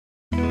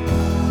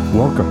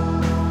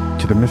Welcome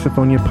to the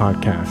Misophonia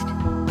Podcast.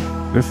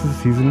 This is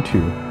Season 2,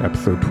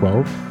 Episode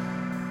 12.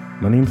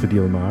 My name's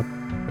Adil Ahmad,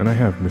 and I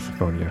have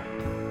misophonia.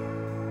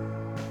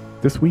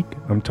 This week,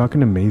 I'm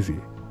talking to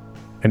Maisy,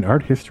 an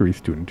art history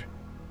student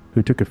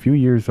who took a few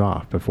years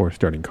off before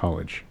starting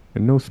college,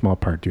 in no small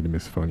part due to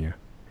misophonia.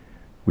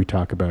 We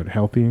talk about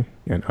healthy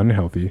and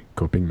unhealthy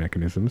coping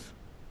mechanisms,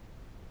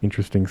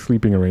 interesting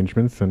sleeping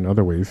arrangements, and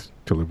other ways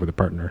to live with a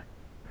partner.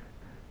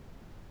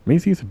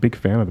 Maisy is a big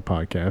fan of the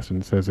podcast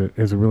and says it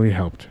has really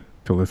helped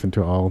to listen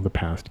to all the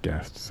past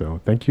guests.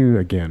 So thank you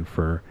again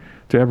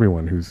to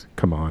everyone who's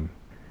come on.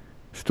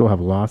 Still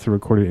have lots of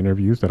recorded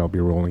interviews that I'll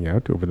be rolling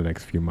out over the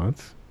next few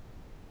months.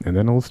 And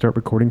then I'll start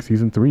recording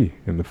Season 3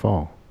 in the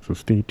fall. So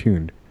stay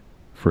tuned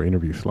for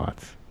interview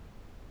slots.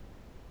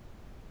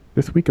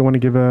 This week I want to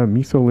give a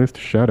Miso List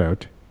shout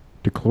out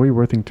to Chloe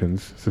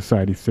Worthington's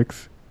Society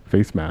 6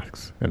 face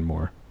masks and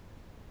more.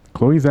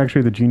 Chloe's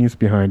actually the genius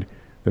behind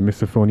the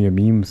Misophonia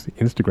Memes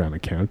Instagram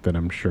account that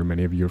I'm sure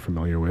many of you are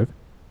familiar with.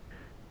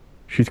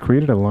 She's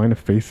created a line of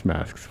face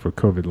masks for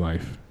COVID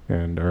life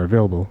and are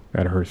available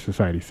at her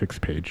Society 6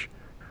 page.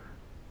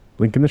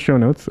 Link in the show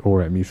notes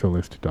or at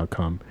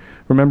misolist.com.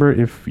 Remember,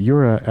 if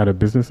you're at a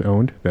business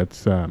owned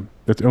that's owned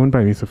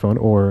by Misophone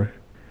or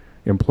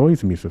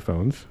employs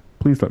Misophones,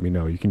 please let me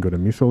know. You can go to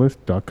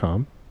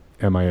misolist.com,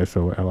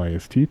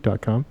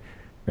 misolist.com,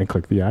 and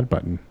click the add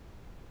button.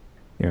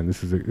 And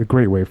this is a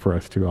great way for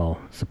us to all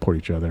support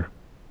each other.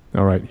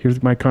 All right,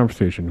 here's my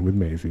conversation with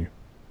Maisy.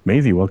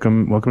 Maisy,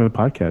 welcome to the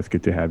podcast.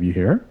 Good to have you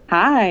here.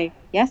 Hi.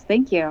 Yes,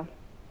 thank you.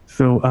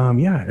 So,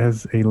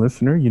 as a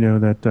listener, you know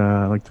that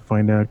I like to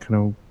find out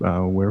kind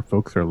of where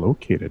folks are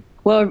located.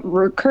 Well,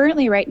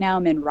 right now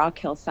I'm in Rock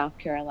Hill, South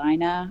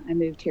Carolina. I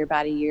moved here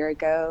about a year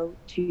ago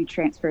to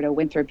transfer to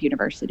Winthrop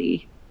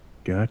University.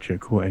 Gotcha,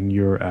 cool. And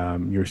you're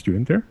a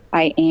student there?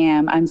 I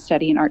am. I'm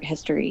studying art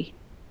history.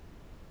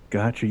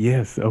 Gotcha.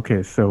 Yes.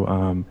 Okay.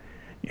 So,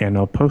 and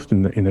I'll post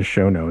in the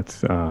show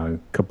notes a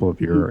couple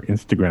of your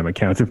Instagram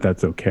accounts if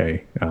that's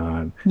okay.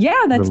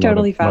 Yeah, that's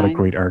totally fine. A lot of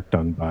great art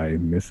done by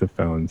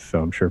Misophones,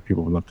 so I'm sure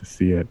people would love to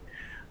see it.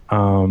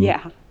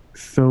 Yeah.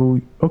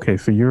 So okay,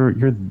 so you're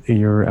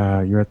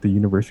at the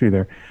university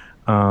there.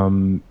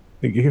 I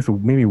guess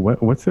maybe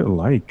what's it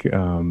like?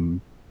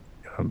 Being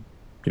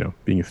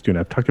a student.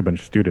 I've talked to a bunch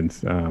of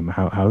students.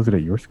 How is it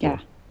at your school? Yeah.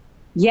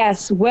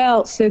 Yes.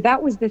 Well, so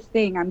that was the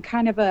thing. I'm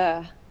kind of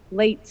a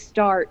late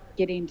start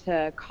getting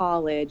to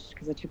college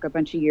because I took a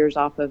bunch of years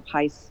off of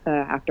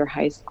after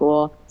high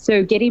school.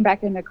 So getting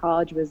back into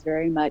college was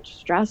very much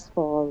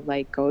stressful,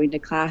 like going to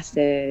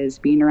classes,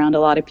 being around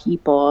a lot of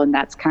people. And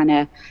that's kind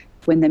of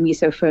when the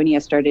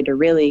misophonia started to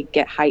really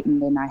get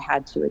heightened and I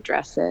had to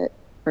address it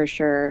for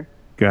sure.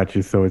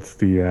 Gotcha. So it's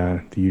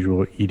the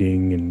usual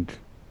eating and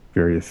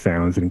various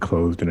sounds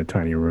enclosed in a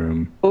tiny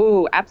room.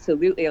 Oh,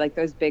 absolutely. Like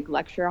those big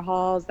lecture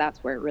halls,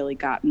 that's where it really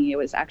got me. It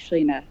was actually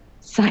in a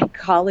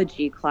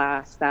psychology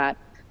class that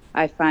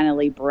I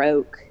finally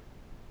broke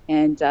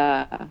and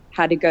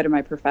had to go to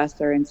my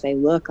professor and say,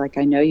 look, like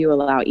I know you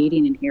allow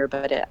eating in here,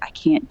 but I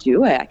can't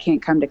do it. I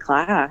can't come to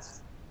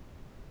class.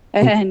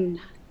 And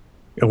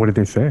what did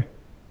they say?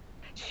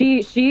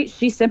 She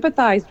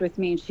sympathized with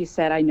me and she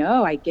said, I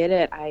know, I get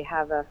it. I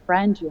have a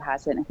friend who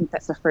has it. And I think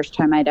that's the first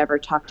time I'd ever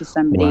talked to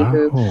somebody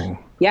who,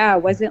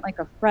 wasn't like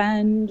a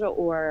friend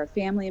or a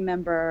family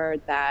member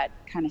that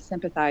kind of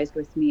sympathized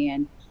with me.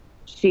 And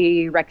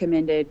she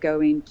recommended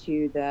going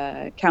to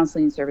the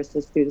counseling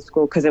services through the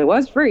school because it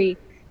was free.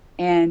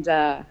 And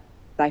I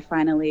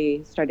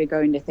finally started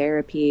going to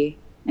therapy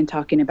and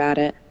talking about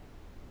it.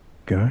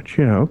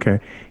 Gotcha. Okay.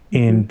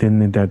 And then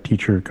did that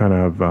teacher kind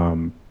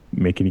of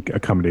make any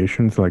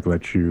accommodations, like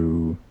let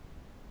you?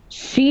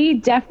 She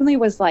definitely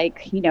was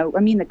like,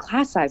 the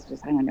class size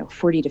was,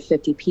 40 to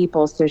 50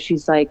 people. So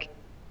she's like,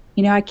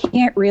 I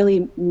can't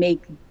really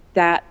make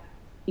that,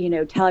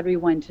 tell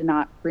everyone to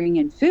not bring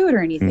in food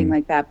or anything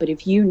like that. But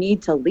if you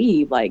need to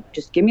leave, like,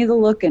 just give me the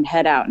look and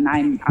head out. And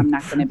I'm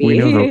not going to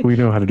be. we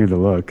know how to do the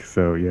look.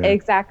 So, yeah.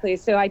 Exactly.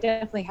 So I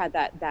definitely had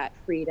that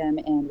freedom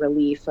and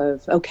relief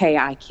of, okay,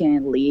 I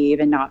can leave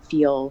and not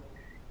feel,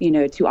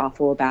 too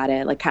awful about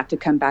it. Like have to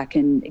come back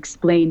and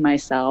explain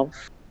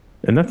myself.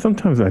 And that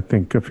sometimes I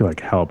feel like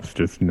helps,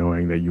 just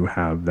knowing that you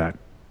have that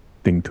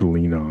thing to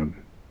lean on.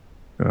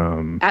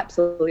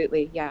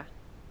 Absolutely. Yeah.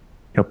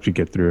 Helped you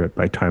get through it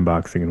by time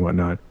boxing and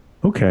whatnot.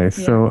 Okay,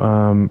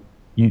 so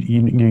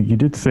you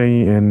did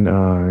say in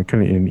kind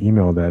of in an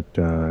email that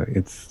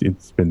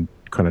it's been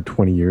kind of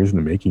 20 years in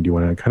the making. Do you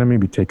want to kind of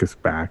maybe take us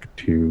back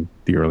to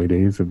the early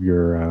days of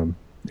your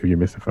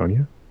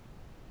misophonia?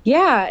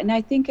 Yeah, and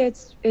I think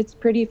it's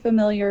pretty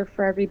familiar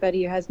for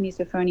everybody who has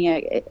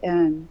misophonia. It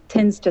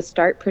tends to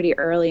start pretty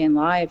early in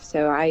life.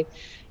 So I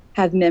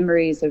have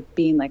memories of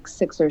being like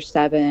 6 or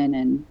 7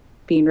 and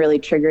being really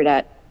triggered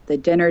at the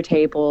dinner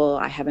table.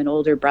 I have an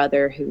older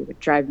brother who would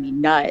drive me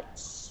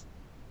nuts.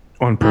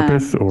 On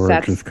purpose or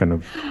just kind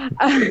of?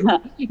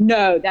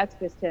 No, that's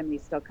just him. He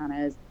still kind of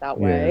is that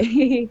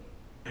way.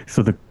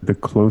 So the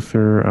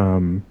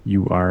closer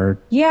you are?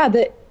 Yeah,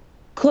 the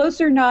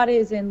closer not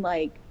is in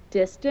like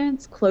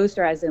distance,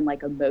 closer as in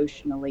like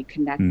emotionally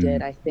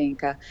connected. Mm. I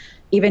think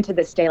even to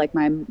this day, like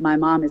my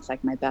mom is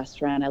like my best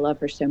friend. I love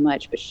her so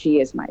much, but she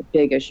is my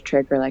biggest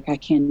trigger. Like I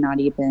cannot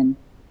even,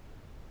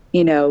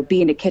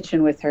 be in a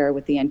kitchen with her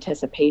with the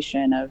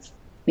anticipation of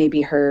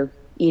maybe her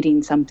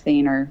eating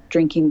something or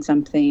drinking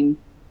something.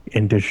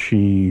 And does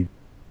she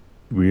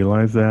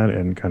realize that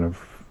and kind of?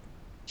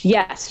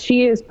 Yes,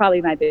 she is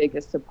probably my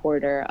biggest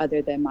supporter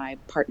other than my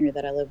partner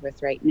that I live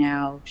with right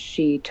now.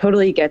 She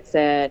totally gets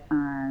it.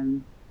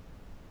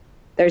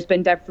 There's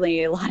been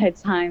definitely a lot of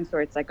times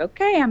where it's like,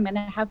 okay, I'm going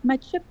to have my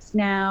chips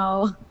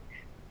now.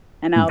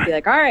 And I'll be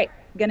like, all right,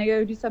 I'm going to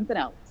go do something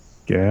else.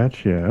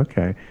 Gotcha.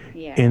 Okay.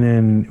 Yeah. And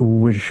then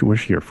was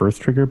she your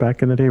first trigger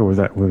back in the day, or was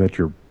that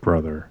your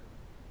brother?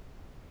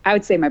 I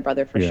would say my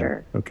brother for Yeah.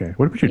 sure. Okay.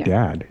 What about your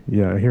dad?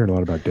 Yeah, I hear a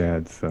lot about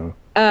dads. So.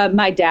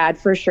 My dad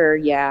for sure.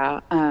 Yeah.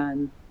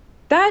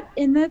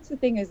 That's the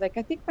thing is like,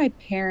 I think my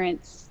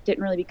parents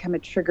didn't really become a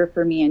trigger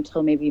for me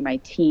until maybe my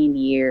teen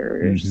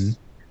years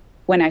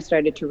when I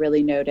started to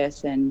really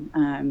notice,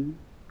 and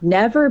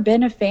never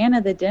been a fan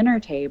of the dinner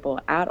table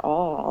at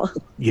all.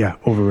 Yeah,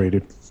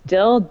 overrated.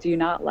 Still do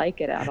not like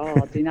it at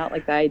all. Do not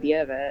like the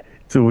idea of it.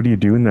 So what do you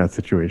do in that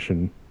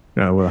situation?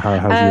 So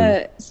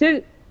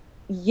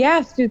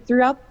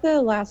throughout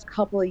the last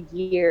couple of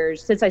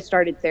years, since I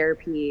started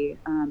therapy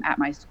at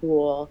my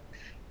school,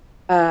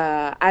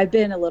 I've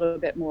been a little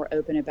bit more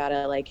open about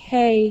it. Like,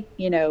 hey,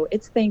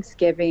 it's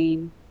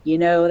Thanksgiving. You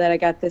know that I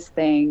got this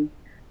thing.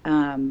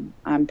 I'm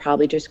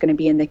probably just going to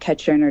be in the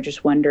kitchen or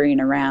just wandering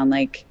around.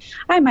 Like,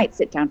 I might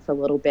sit down for a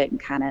little bit and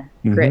kind of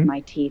grit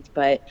my teeth,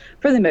 but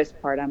for the most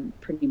part, I'm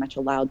pretty much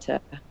allowed to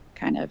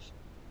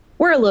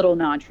we're a little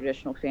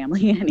non-traditional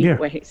family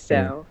anyway.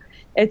 So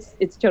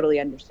it's totally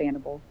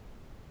understandable.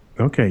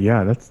 Okay.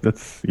 Yeah.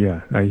 That's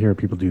yeah. I hear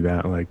people do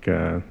that. Like,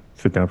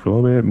 sit down for a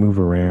little bit, move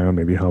around,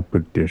 maybe help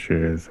with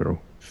dishes or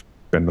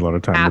spend a lot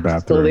of time in the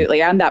bathroom.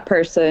 Absolutely. I'm that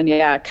person.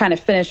 Yeah. Kind of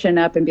finishing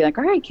up and be like,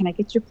 all right, can I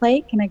get your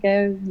plate? Can I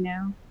go,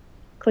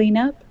 clean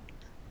up?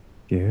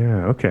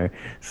 Yeah. Okay.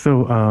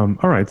 So,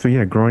 all right. So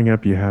yeah, growing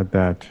up, you had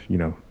that,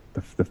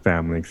 the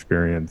family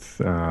experience.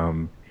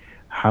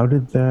 How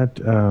did that,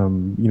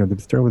 did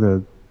it start with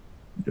a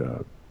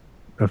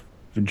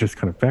just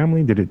kind of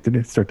family? Did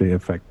it start to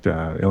affect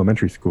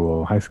elementary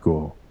school, high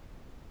school?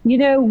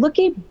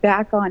 Looking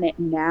back on it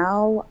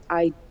now,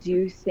 I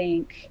do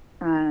think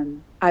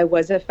I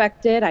was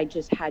affected. I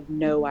just had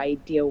no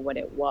idea what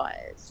it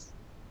was.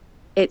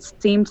 It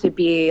seemed to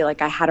be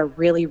like I had a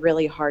really,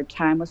 really hard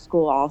time with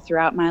school all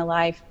throughout my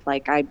life.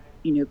 Like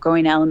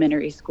going to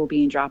elementary school,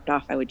 being dropped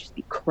off, I would just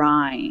be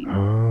crying.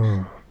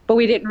 Oh. But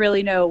we didn't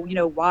really know,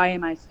 why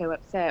am I so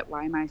upset?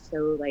 Why am I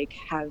so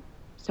have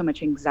so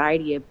much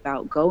anxiety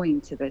about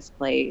going to this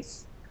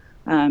place?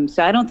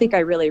 So I don't think I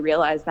really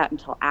realized that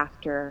until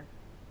after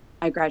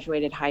I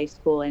graduated high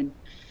school and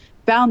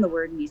found the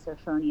word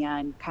misophonia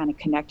and kind of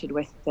connected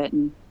with it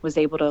and was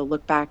able to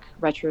look back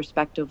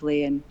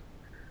retrospectively and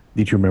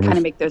did you remember kind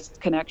of make those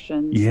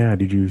connections. Yeah.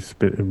 Did you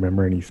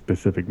remember any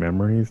specific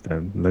memories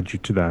that led you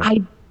to that?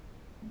 I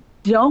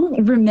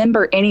don't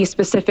remember any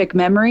specific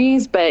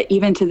memories, but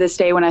even to this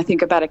day, when I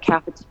think about a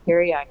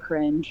cafeteria, I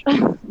cringe.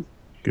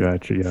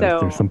 Gotcha. Yeah. So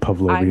there's some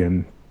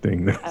Pavlovian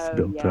thing that's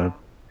built up.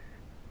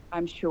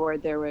 I'm sure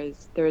there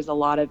was a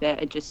lot of it.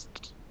 I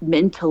just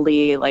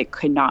mentally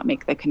could not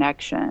make the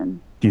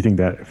connection. Do you think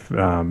that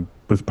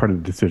was part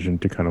of the decision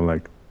to kind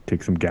of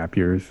take some gap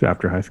years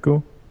after high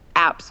school?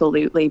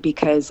 Absolutely,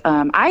 because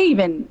I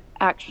even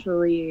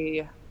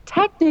actually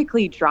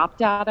technically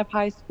dropped out of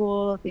high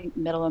school, I think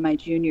middle of my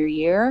junior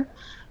year,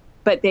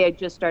 but they had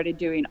just started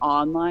doing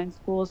online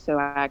school. So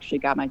I actually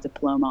got my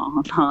diploma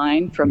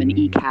online from an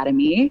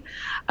e-academy.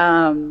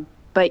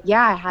 But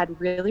yeah, I had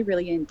really,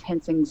 really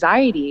intense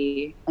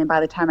anxiety. And by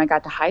the time I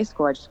got to high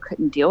school, I just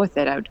couldn't deal with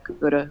it. I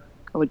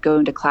would go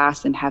into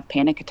class and have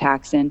panic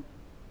attacks. And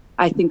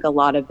I think a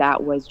lot of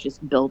that was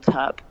just built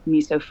up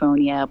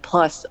misophonia,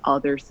 plus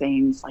other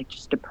things like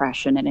just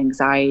depression and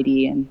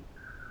anxiety and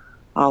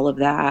all of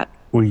that.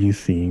 Were you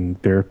seeing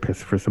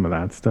therapists for some of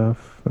that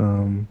stuff?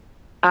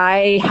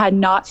 I had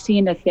not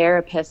seen a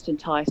therapist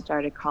until I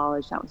started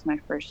college. That was my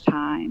first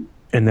time.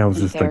 And that was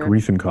just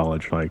recent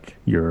college,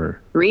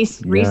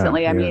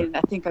 recently. I mean,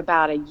 I think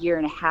about a year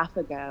and a half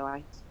ago,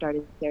 I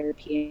started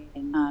therapy,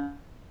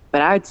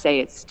 but I would say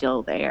it's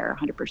still there,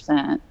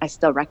 100%. I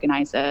still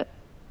recognize it.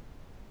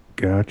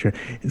 Gotcha.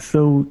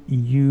 So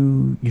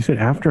you said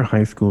after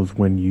high school is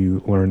when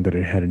you learned that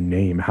it had a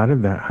name. How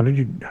did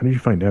you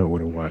find out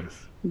what it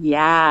was?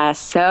 Yeah.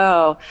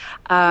 So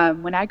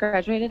when I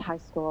graduated high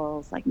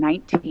school, I was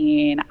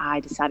 19.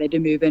 I decided to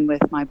move in with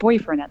my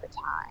boyfriend at the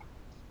time.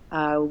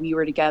 We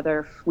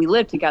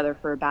lived together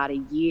for about a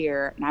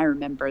year. And I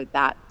remember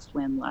that's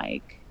when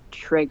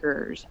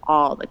triggers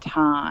all the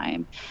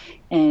time.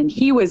 And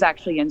he was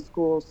actually in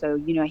school. So,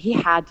 he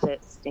had to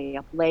stay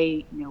up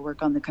late,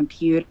 work on the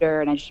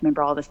computer. And I just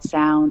remember all the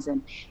sounds,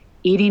 and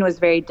eating was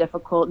very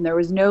difficult. And there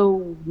was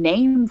no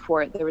name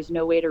for it. There was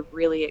no way to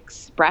really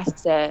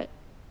express it.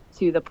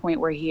 to the point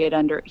where he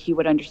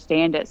would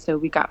understand it. So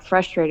we got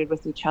frustrated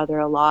with each other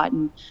a lot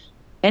and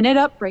ended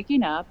up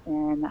breaking up.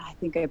 And I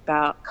think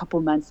about a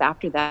couple months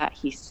after that,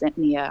 he sent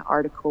me an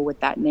article with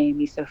that name,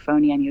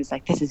 misophonia, and he was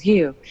like, "This is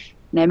you."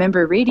 And I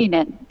remember reading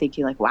it and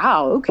thinking like,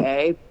 wow,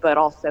 okay. But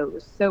also it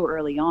was so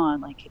early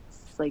on, like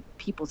it's like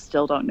people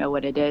still don't know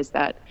what it is,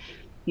 that,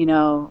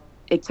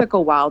 it took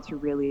a while to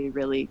really,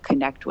 really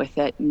connect with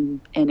it and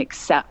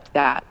accept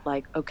that,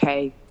 like,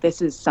 okay,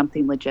 this is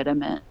something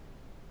legitimate.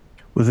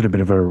 Was it a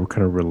bit of a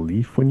kind of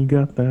relief when you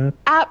got that?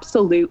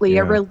 Absolutely.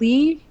 Yeah. A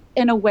relief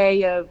in a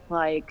way of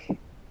like,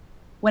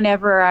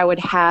 whenever I would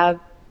have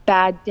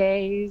bad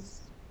days,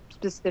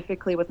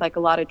 specifically with like a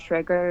lot of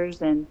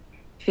triggers and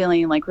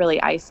feeling like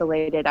really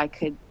isolated, I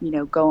could,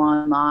 go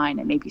online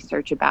and maybe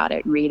search about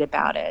it and read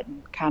about it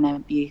and kind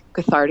of be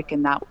cathartic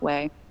in that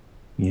way.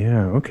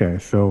 Yeah. Okay.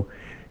 So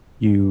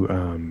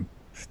you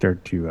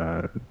start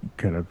to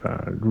kind of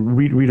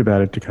read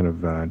about it to kind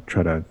of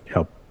try to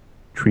help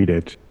treat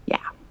it. Yeah.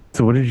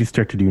 So what did you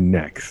start to do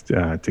next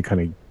to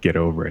kind of get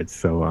over it?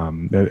 So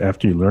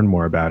after you learned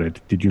more about it,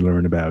 did you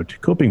learn about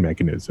coping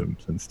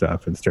mechanisms and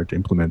stuff and start to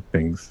implement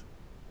things?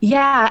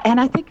 Yeah.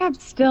 And I think I'm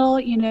still,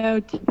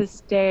 to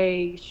this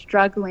day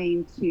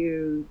struggling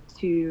to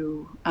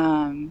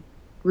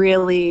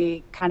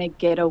really kind of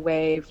get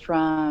away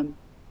from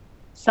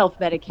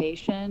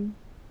self-medication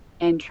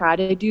and try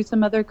to do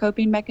some other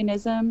coping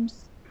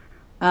mechanisms.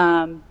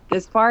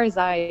 As far as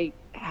I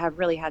have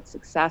really had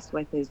success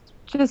with is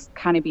just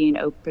kind of being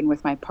open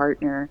with my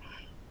partner,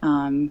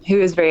 who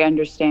is very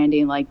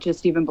understanding. Like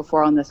just even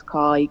before on this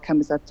call, he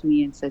comes up to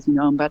me and says, I'm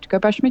about to go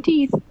brush my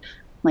teeth. I'm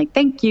like,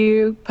 thank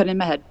you. Put in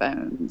my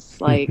headphones.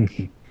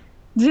 Like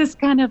just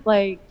kind of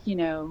like,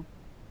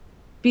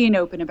 being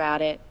open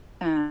about it.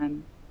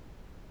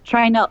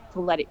 Trying not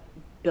to let it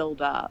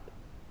build up.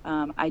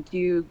 I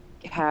do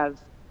have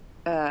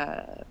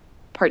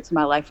parts of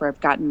my life where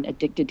I've gotten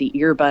addicted to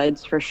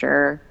earbuds for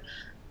sure,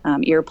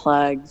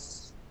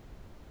 earplugs.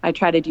 I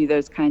try to do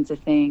those kinds of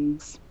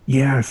things.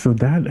 Yeah, so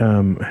that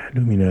I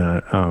don't mean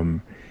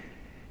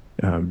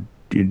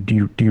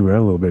to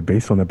derail a little bit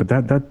based on that, but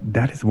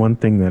that is one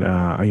thing that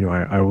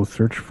I will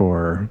search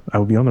for. I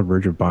will be on the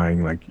verge of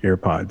buying like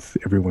AirPods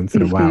every once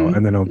in a while,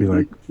 and then I'll be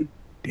like,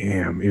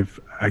 damn, if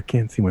I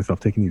can't see myself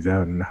taking these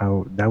out, and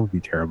how that would be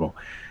terrible.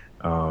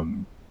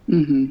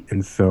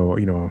 And so,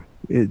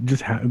 it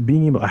just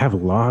being able, I have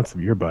lots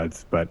of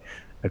earbuds, but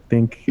I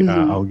think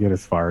I'll get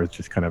as far as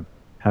just kind of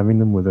having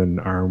them within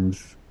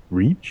arm's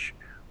reach.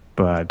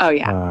 But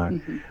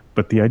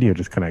but the idea of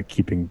just kind of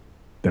keeping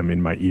them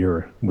in my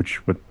ear, which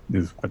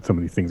is what some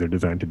of these things are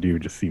designed to do,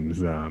 just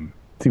seems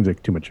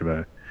like too much of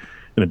an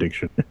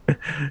addiction.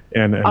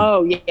 and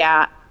oh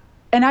yeah.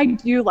 And I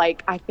do I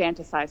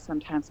fantasize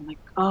sometimes. I'm like,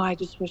 oh, I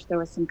just wish there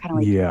was some kind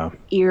of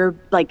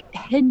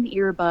hidden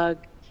earbud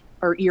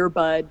or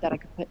earbud that I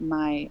could put in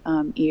my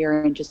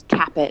ear and just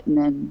tap it, and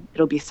then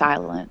it'll be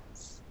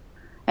silence,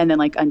 and then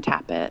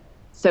untap it.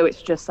 So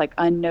it's just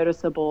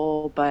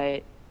unnoticeable,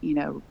 but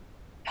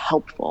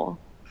helpful.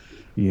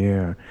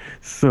 Yeah.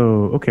 So,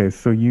 okay.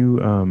 So you,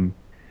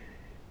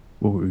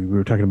 we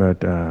were talking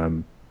about,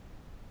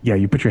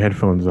 you put your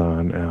headphones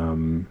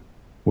on,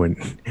 when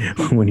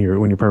your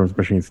partner was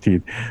brushing his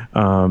teeth,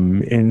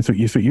 and so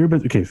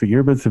earbuds. Okay, so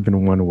earbuds have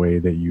been one way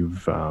that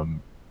you've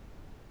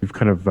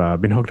kind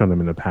of been hooked on them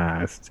in the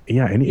past.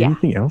 Yeah.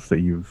 Anything else that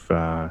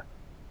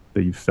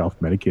you've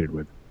self-medicated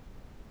with?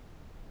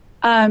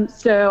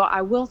 So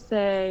I will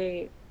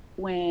say,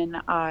 when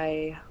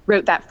I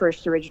wrote that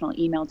first original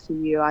email to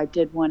you, I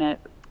did want to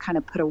kind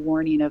of put a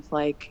warning of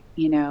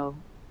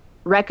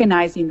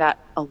recognizing that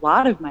a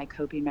lot of my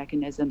coping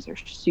mechanisms are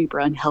super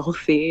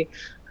unhealthy.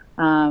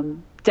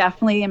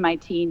 Definitely in my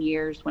teen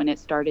years when it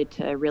started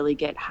to really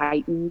get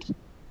heightened,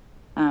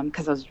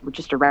 because I was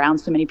just around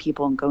so many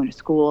people and going to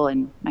school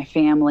and my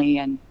family.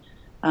 And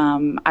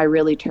I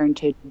really turned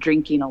to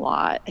drinking a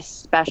lot,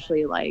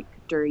 especially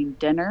during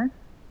dinner.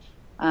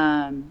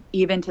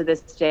 Even to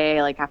this day,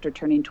 after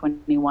turning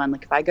 21,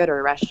 if I go to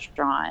a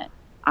restaurant,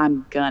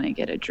 I'm gonna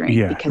get a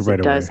drink because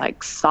it does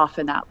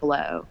soften that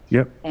blow.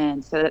 Yep.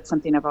 And so that's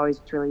something I've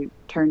always really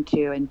turned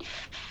to. And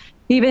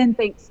even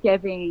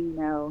Thanksgiving,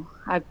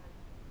 I've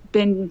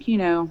been,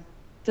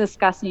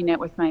 discussing it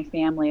with my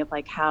family of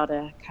how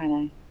to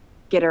kind of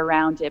get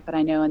around it. But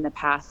I know in the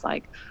past,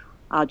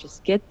 I'll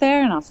just get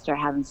there and I'll start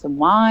having some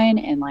wine,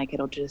 and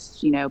it'll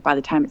just, by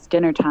the time it's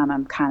dinner time,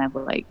 I'm kind of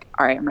all right,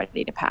 I'm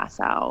ready to pass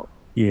out.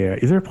 Yeah.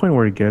 Is there a point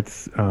where it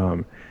gets,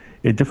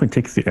 it definitely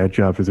takes the edge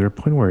off? Is there a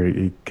point where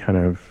it kind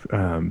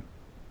of,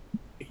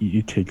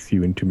 it takes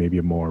you into maybe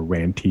a more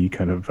ranty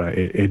kind of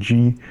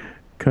edgy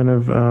kind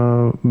of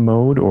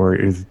mode, or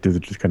does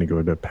it just kind of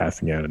go to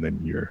passing out and then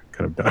you're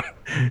kind of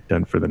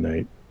done for the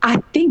night? I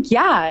think,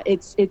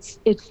 it's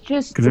just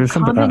because there's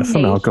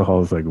some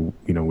alcohols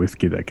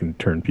whiskey that can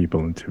turn people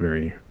into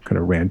very kind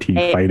of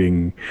ranty,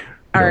 fighting,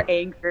 or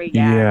angry.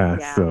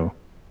 Yeah. So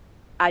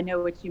I know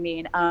what you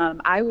mean.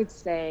 I would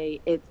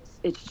say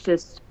it's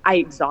just I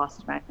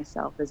exhaust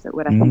myself. Is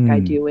what I think I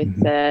do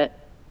with it.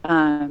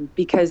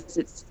 because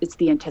it's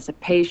the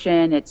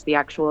anticipation, it's the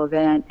actual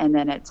event, and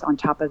then it's on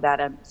top of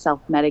that, I'm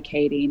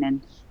self-medicating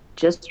and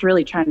just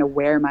really trying to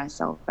wear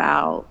myself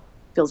out.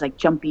 Feels like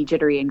jumpy,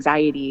 jittery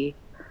anxiety.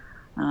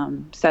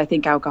 So I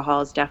think alcohol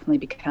has definitely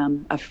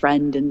become a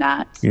friend in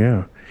that.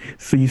 Yeah.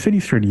 So you said you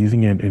started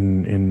using it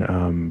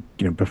in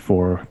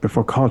before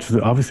college.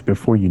 So obviously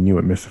before you knew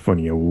what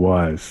misophonia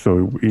was. So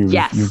it was you're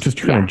Yes. just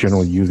kind of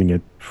generally using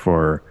it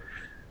for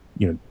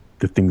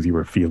the things you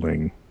were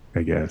feeling,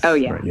 I guess. Oh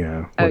yeah. Right?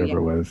 Yeah. Oh Whatever yeah.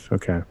 it was.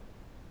 Okay.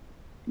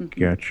 Mm-hmm.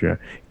 Gotcha.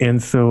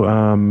 And so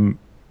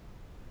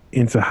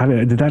how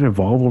did that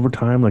evolve over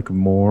time, like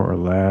more or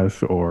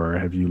less, or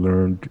have you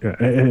learned?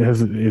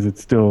 Is it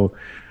still,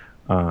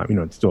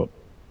 it's still.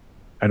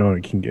 I know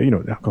it can get,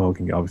 alcohol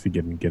can obviously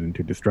get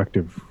into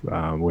destructive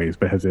ways,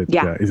 but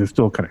Yeah. is it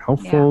still kind of Yeah.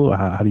 helpful?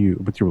 How do you?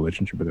 What's your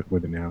relationship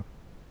with it now?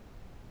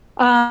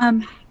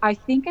 I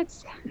think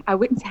I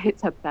wouldn't say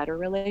it's a better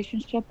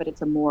relationship, but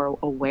it's a more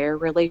aware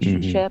Mm-hmm.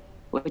 relationship,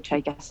 which I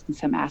guess in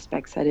some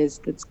aspects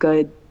that's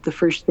good. The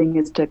first thing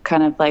is to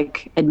kind of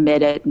like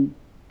admit it and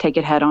take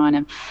it head on.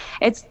 And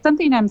it's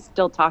something I'm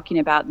still talking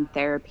about in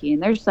therapy.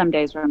 And there's some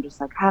days where I'm just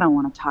like, I don't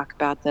want to talk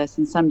about this.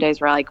 And some days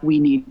where like, we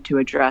need to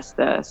address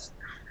this.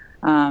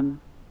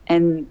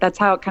 And that's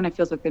how it kind of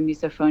feels with the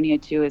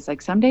misophonia too, is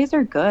like some days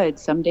are good.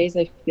 Some days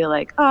I feel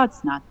like, oh,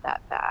 it's not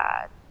that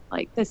bad.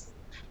 Like this,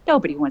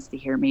 nobody wants to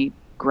hear me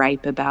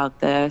gripe about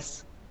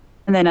this.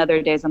 And then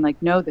other days I'm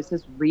like, no, this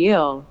is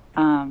real.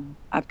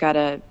 I've got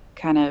to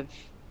kind of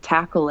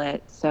tackle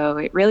it. So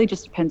it really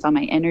just depends on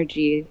my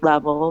energy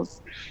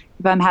levels.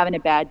 If I'm having a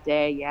bad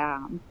day, yeah,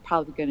 I'm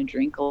probably going to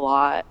drink a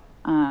lot.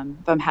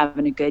 If I'm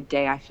having a good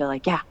day, I feel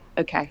like, yeah,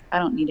 okay, I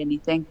don't need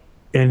anything.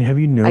 And have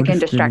you I can noticed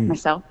distract any?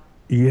 myself.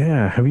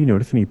 Yeah, have you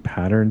noticed any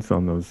patterns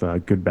on those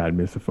good bad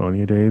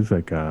misophonia days?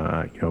 Like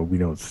we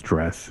know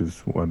stress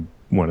is one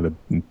of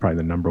the probably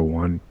the number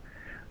one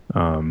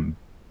um,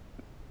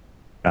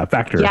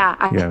 factor. Yeah,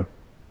 Yeah.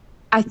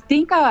 I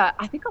think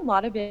a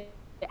lot of it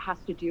has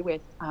to do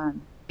with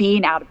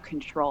being out of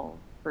control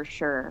for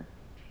sure.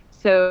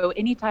 So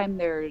anytime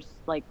there's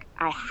like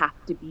I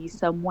have to be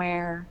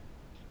somewhere,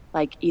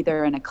 like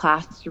either in a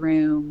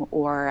classroom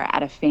or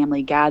at a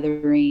family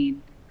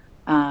gathering,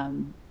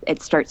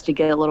 it starts to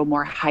get a little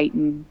more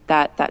heightened.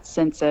 That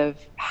sense of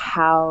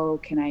how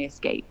can I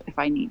escape if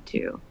I need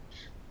to?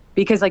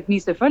 Because like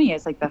misophonia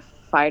is like the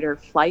fight or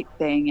flight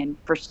thing, and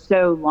for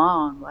so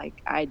long,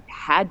 like I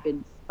had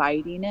been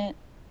fighting it,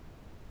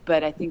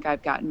 but I think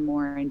I've gotten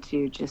more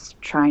into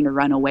just trying to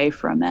run away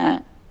from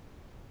it.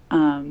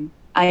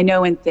 I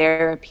know in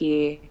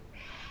therapy,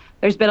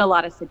 there's been a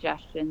lot of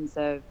suggestions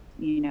of,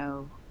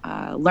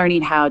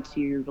 learning how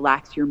to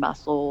relax your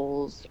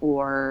muscles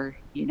or,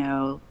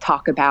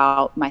 talk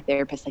about my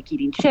therapist, like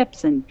eating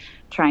chips and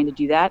trying to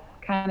do that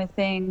kind of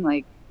thing,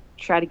 like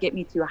try to get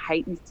me to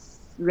a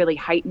really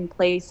heightened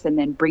place and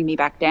then bring me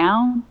back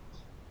down.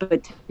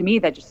 But to me,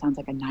 that just sounds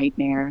like a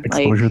nightmare.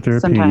 Exposure Like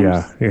therapy.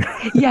 Yeah. sometimes,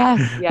 Yeah.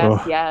 yes, yes,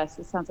 Oh, yes.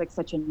 It sounds like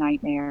such a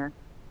nightmare.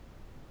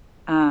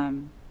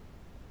 Um,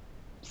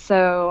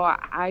 so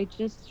I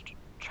just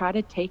try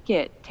to take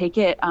it.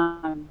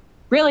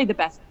 Really the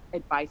best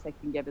advice I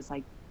can give is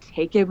like,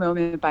 take it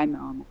moment by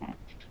moment.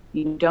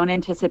 You don't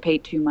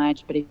anticipate too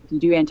much, but if you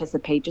do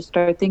anticipate, just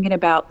start thinking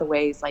about the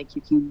ways like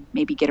you can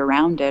maybe get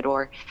around it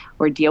or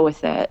deal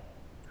with it.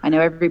 I know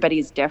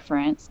everybody's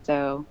different,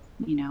 so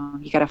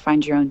you got to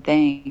find your own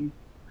thing.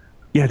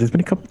 yeah. There's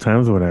been a couple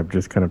times when I've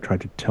just kind of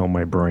tried to tell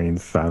my brain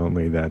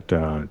silently that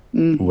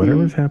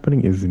whatever's Mhm.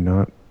 happening is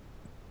not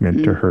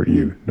meant to hurt Mhm.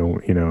 you.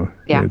 No,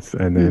 Yeah.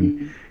 and then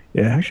Mhm.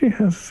 it actually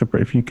has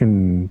if you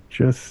can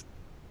just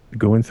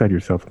go inside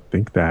yourself and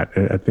think that.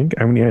 I think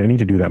I mean I need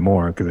to do that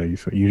more because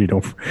usually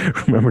don't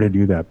remember to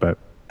do that, but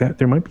that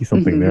there might be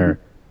something Mhm. there.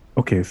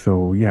 Okay,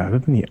 so yeah, other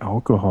than the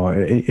alcohol,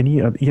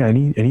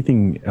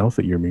 anything else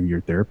that maybe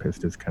your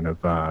therapist has kind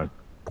of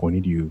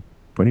pointed you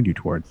pointed you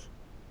towards?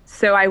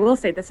 So I will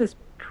say this is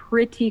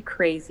pretty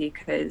crazy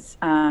because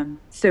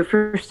so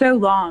for so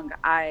long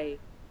I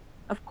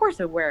of course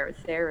aware of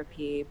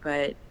therapy,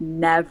 but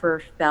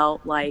never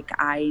felt like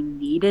I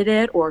needed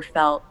it or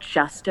felt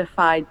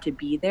justified to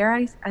be there,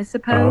 I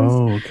suppose.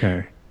 Oh,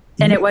 okay.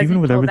 And it Even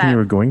wasn't with until everything you that,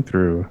 were going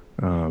through,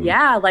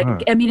 yeah, like, huh.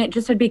 I mean, it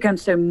just had become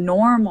so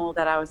normal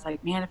that I was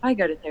like, man, if I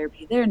go to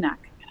therapy, they're not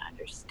going to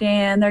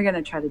understand. They're going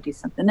to try to do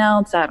something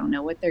else. I don't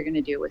know what they're going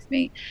to do with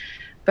me.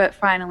 But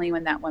finally,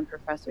 when that one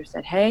professor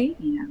said, hey,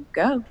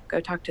 go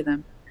talk to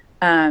them,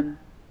 um,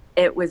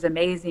 it was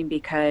amazing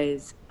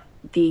because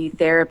the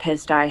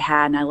therapist I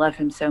had, and I love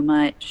him so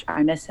much,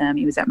 I miss him.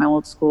 He was at my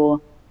old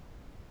school.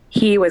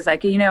 He was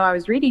like, I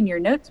was reading your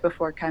notes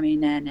before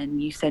coming in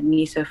and you said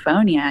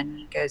misophonia. And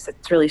he goes,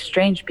 that's really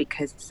strange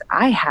because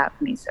I have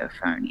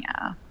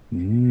misophonia.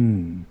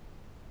 Mm.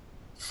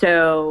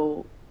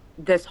 So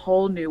this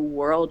whole new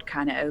world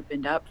kind of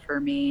opened up for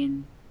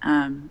me,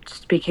 and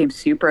just became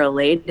super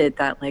elated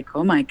that like,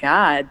 oh my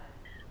God,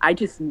 I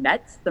just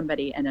met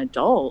somebody, an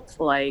adult,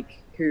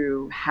 like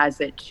who has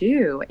it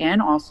too,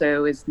 and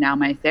also is now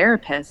my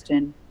therapist.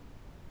 And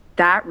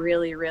that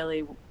really,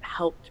 really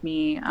helped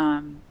me.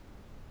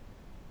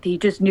 He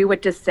just knew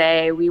what to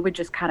say. We would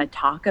just kind of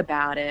talk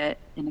about it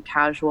in a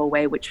casual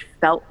way, which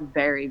felt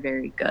very,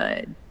 very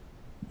good.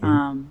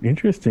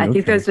 Interesting. I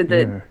think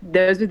Okay.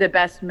 those are the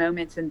best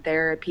moments in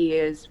therapy,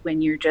 is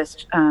when you're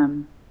just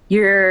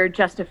you're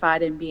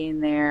justified in being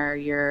there.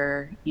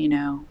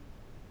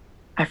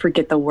 I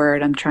forget the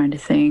word I'm trying to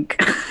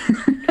think.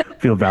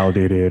 Feel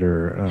validated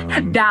or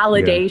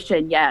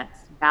validation. Yeah.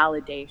 Yes,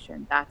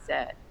 validation. That's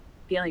it.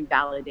 Feeling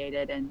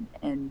validated,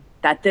 and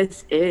that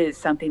this is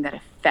something that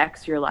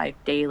affects your life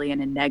daily in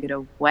a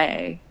negative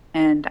way.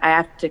 And I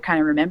have to kind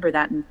of remember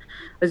that. And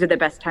those are the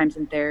best times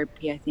in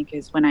therapy, I think,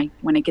 is when I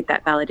get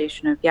that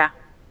validation of, yeah,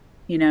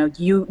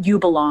 you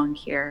belong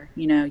here.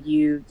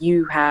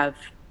 You have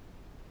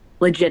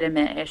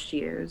legitimate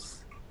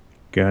issues.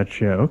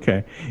 Gotcha.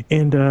 Okay.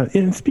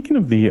 And speaking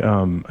of the,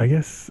 I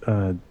guess,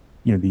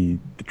 the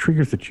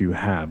triggers that you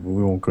have,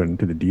 we won't go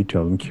into the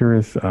details. I'm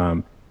curious.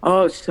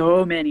 Oh,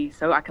 so many.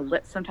 So I could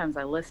sometimes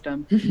I list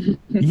them.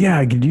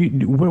 Yeah.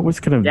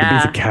 What's kind of the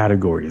basic Yeah.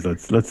 categories?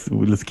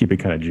 Let's keep it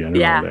kind of general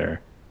Yeah.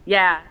 there.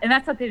 Yeah. And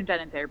that's something I've done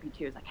in therapy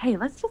too. Is like, hey,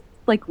 let's just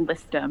like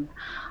list them.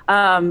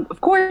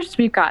 Of course,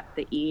 we've got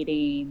the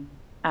eating,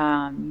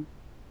 all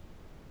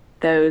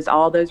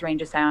those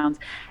range of sounds.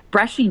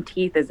 Brushing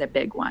teeth is a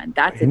big one.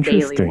 That's a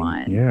daily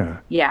one.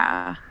 Yeah.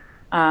 Yeah.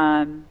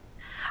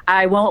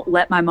 I won't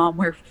let my mom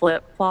wear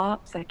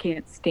flip-flops. I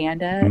can't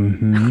stand it.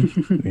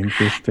 Mm-hmm.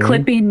 Interesting.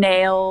 Clipping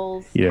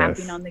nails, yes.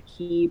 tapping on the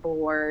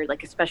keyboard,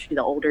 like especially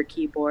the older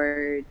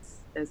keyboards.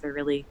 Those are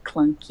really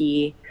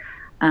clunky.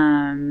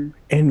 And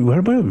what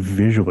about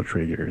visual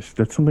triggers?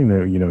 That's something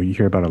that, you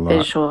hear about a lot.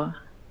 Visual.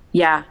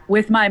 Yeah.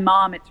 With my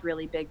mom, it's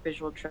really big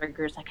visual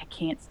triggers. Like I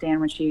can't stand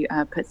when she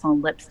puts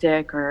on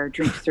lipstick or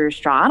drinks through a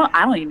straw.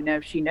 I don't even know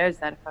if she knows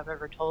that, if I've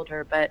ever told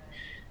her, but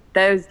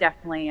those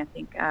definitely, I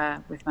think,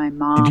 with my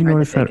mom. Did you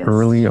notice that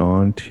early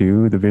on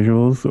too, the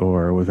visuals,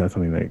 or was that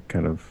something that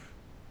kind of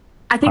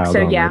I think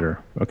so, yeah. Later?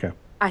 Okay.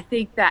 I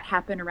think that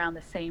happened around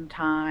the same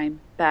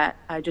time that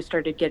I just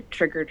started to get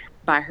triggered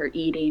by her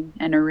eating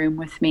in a room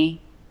with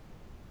me.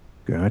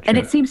 Gotcha. And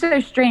it seems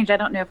so strange. I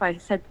don't know if I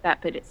said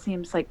that, but it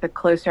seems like the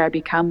closer I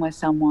become with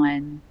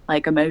someone,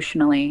 like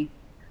emotionally,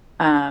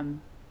 the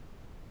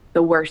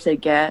worse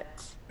it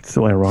gets. It's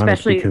so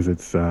ironic because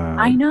it's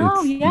I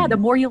know, yeah. The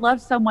more you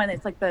love someone,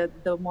 it's like the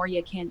more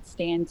you can't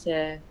stand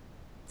to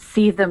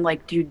see them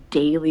like do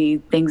daily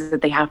things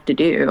that they have to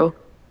do.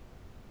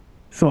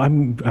 So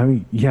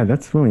yeah,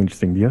 that's really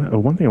interesting. Yeah,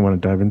 one thing I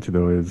want to dive into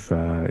though is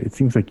it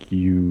seems like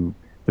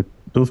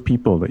those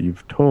people that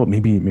you've told,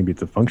 maybe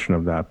it's a function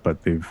of that, but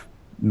it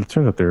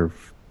turns out they're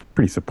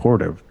pretty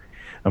supportive.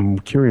 I'm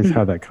curious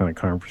how that kind of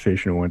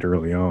conversation went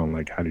early on.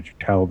 Like, how did you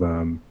tell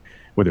them,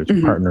 whether it's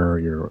your partner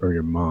or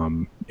your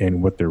mom,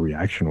 and what their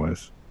reaction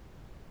was?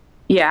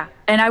 Yeah.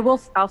 And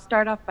I'll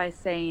start off by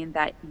saying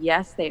that,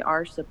 yes, they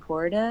are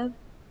supportive,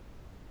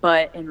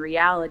 but in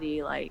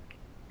reality, like,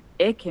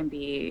 it can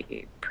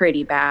be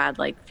pretty bad.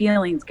 Like,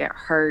 feelings get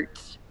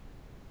hurt,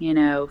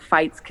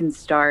 fights can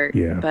start.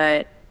 Yeah.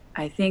 But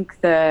I think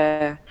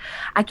I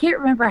can't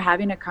remember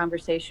having a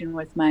conversation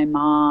with my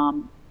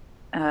mom.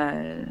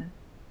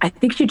 I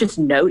think she just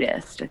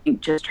noticed. I think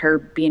just her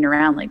being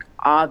around, like,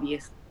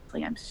 obviously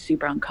I'm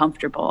super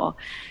uncomfortable.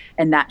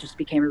 And that just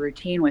became a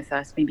routine with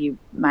us, maybe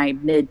my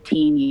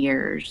mid-teen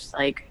years.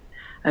 Like,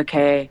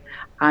 okay,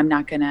 I'm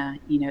not going to,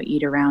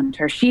 eat around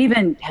her. She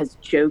even has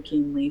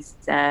jokingly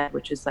said,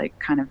 which is like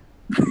kind of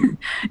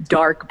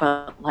dark,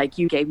 but like,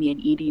 you gave me an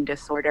eating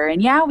disorder.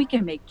 And yeah, we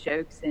can make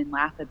jokes and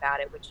laugh about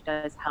it, which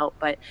does help.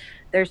 But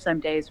there's some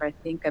days where I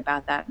think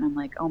about that and I'm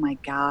like, oh my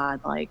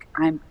God, like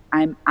I'm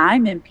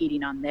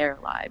impeding on their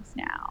lives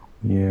now.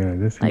 Yeah,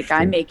 that's like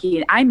I'm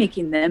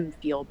making them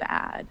feel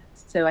bad.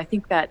 So I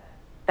think that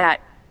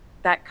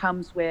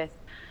comes with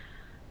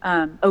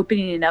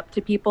opening it up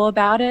to people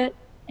about it.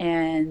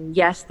 And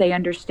yes, they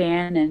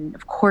understand. And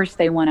of course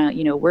they want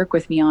to, work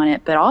with me on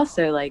it. But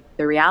also, like,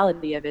 the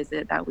reality of it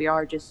is that we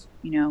are just,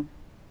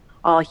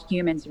 all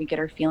humans. We get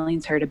our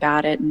feelings hurt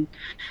about it. And,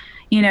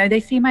 they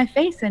see my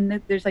face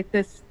and there's like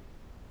this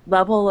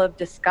level of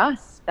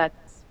disgust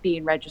that's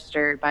being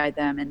registered by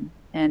them.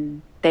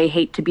 And they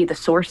hate to be the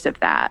source of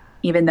that,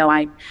 even though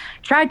I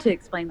tried to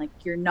explain, like,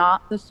 you're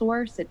not the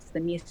source. It's the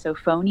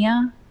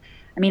misophonia.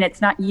 I mean,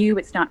 it's not you,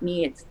 it's not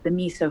me, it's the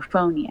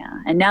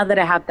misophonia. And now that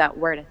I have that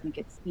word, I think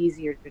it's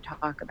easier to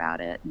talk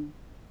about it and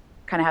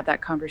kind of have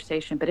that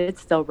conversation. But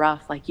it's still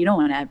rough. Like, you don't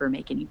want to ever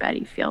make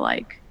anybody feel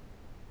like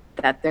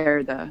that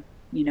they're the,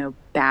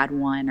 bad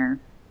one or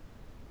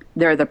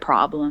they're the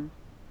problem.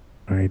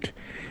 Right.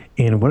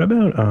 And what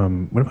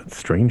about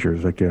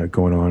strangers, like do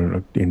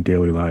on in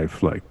daily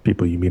life, like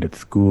people you meet at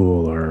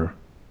school or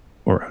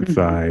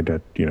outside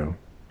at, do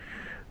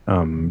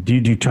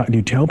you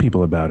tell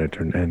people about it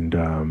and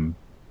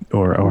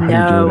or how do you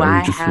do it? Or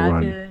you just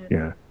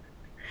run?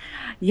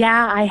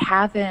 Yeah, I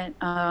haven't.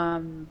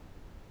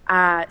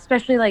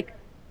 Especially like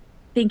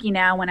thinking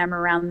now when I'm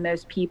around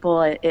those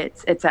people,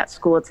 it's at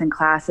school, it's in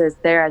classes.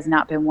 There has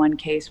not been one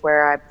case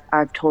where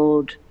I've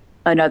told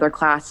another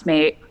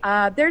classmate.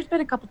 There's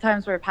been a couple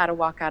times where I've had to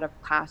walk out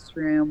of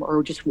classroom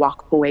or just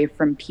walk away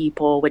from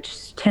people,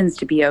 which tends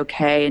to be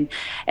okay.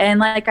 And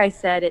like I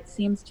said, it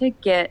seems to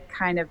get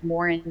kind of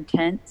more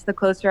intense the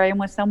closer I am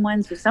with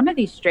someone. So some of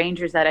these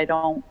strangers that I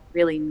don't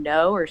really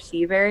know or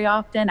see very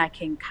often, I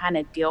can kind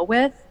of deal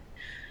with.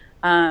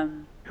 What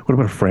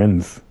about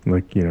friends,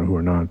 like, who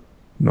are not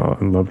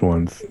loved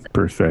ones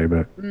per se,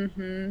 but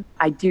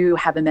I do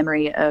have a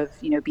memory of,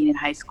 being in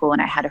high school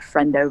and I had a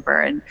friend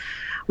over and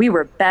we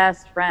were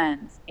best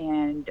friends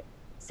and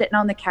sitting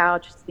on the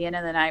couch at the end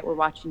of the night, we're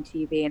watching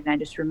TV. And I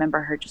just remember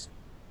her just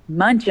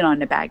munching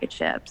on a bag of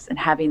chips and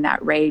having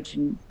that rage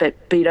but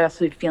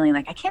also feeling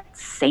like I can't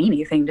say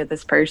anything to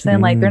this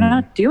person. Like they're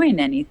not doing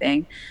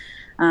anything.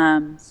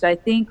 So I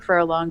think for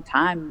a long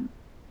time,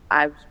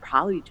 I've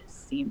probably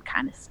just seemed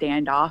kind of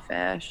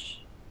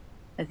standoffish.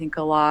 I think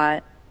a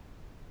lot.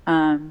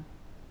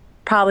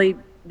 Probably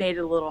made it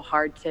a little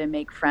hard to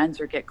make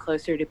friends or get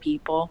closer to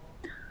people.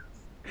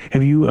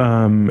 Have you,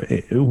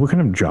 what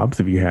kind of jobs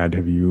have you had?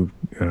 Have you,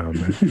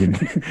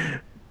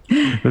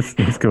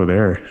 let's go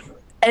there.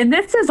 And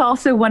this is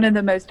also one of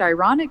the most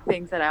ironic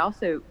things that I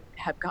also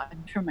have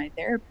gotten from my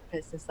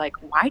therapist is like,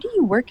 why do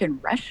you work in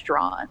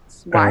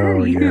restaurants? Why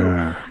are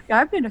you,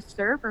 I've been a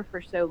server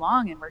for so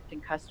long and worked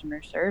in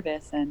customer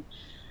service. And,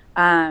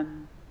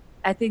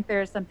 I think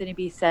there's something to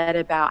be said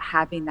about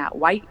having that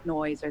white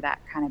noise or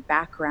that kind of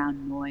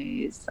background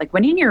noise. Like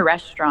when you're in your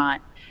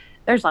restaurant,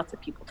 there's lots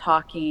of people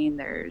talking,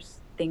 there's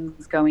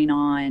things going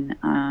on,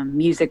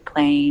 music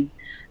playing.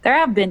 There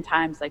have been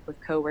times like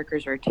with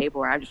coworkers or a table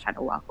where I just had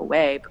to walk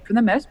away. But for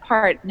the most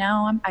part,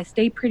 no, I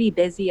stay pretty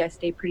busy. I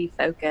stay pretty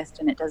focused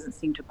and it doesn't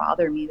seem to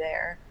bother me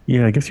there.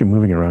 Yeah, I guess you're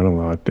moving around a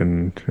lot.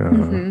 And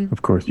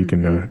of course, you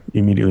can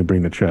immediately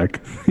bring the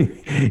check.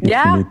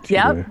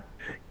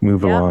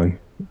 Move along.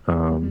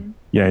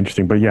 Yeah,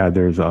 interesting. But yeah,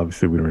 there's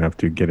obviously, we don't have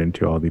to get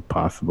into all the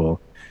possible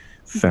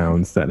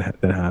sounds that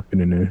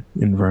happen in an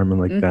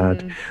environment like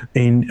that.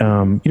 And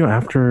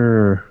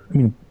after,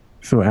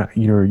 so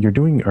you're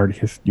doing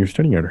you're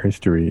studying art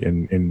history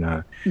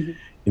in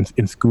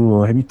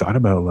school. Have you thought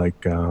about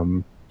like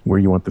where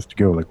you want this to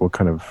go? Like what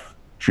kind of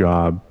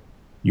job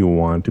you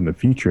want in the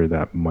future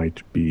that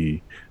might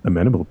be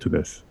amenable to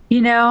this?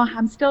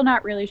 I'm still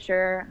not really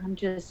sure.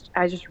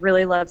 I just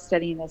really love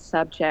studying this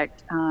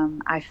subject.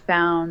 I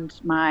found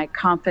my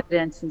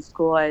confidence in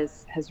school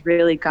has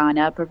really gone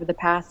up over the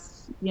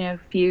past,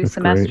 few That's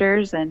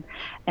semesters. Great.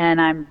 And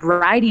I'm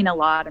writing a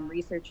lot, I'm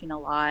researching a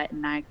lot,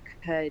 and I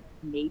could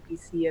maybe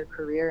see a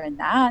career in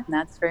that. And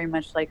that's very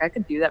much like I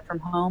could do that from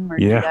home or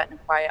do that in a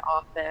quiet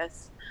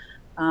office.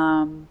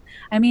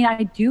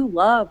 I do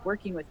love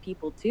working with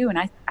people too. And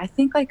I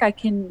think like I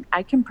can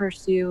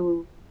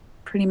pursue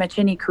pretty much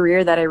any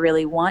career that I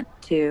really want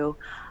to.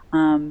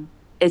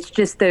 It's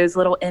just those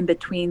little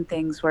in-between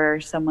things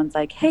where someone's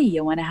like, hey,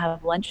 you want to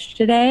have lunch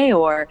today?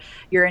 Or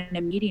you're in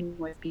a meeting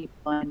with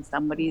people and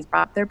somebody's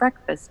brought their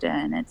breakfast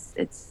in.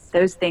 It's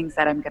those things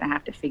that I'm going to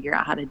have to figure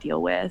out how to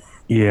deal with.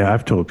 Yeah,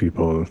 I've told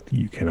people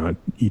you cannot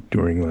eat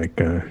during like,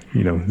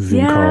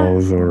 Zoom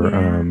calls or,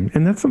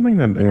 and that's something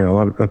that a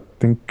lot of, I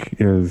think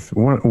is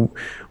one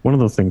of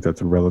those things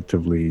that's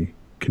relatively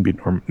can be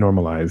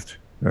normalized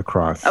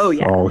across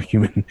all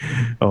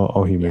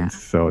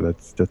humans. So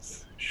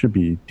that's should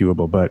be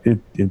doable, but it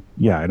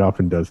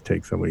often does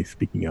take somebody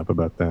speaking up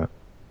about that.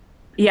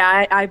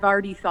 Yeah, I've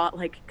already thought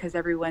like, because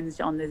everyone's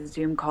on the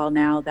Zoom call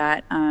now,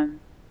 that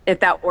if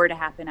that were to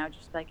happen, I would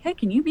just like, hey,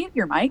 can you mute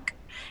your mic?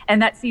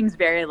 And that seems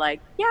very like,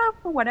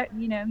 for what,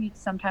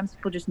 sometimes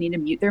people just need to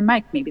mute their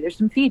mic. Maybe there's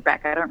some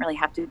feedback. I don't really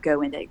have to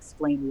go in to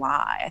explain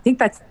why. I think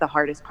that's the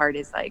hardest part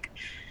is like,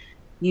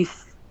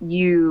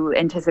 you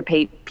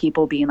anticipate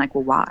people being like,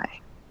 well, why?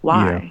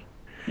 Why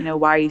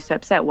are you so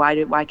upset?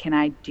 Why can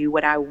I do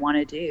what I want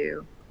to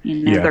do?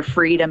 The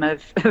freedom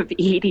of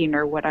eating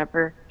or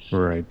whatever.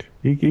 Right.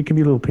 It can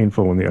be a little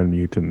painful when they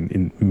unmute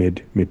in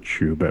mid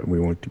chew, but we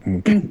won't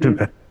get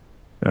to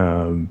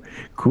that.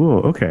 Cool.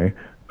 Okay.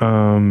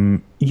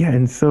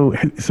 And so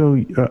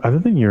other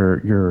than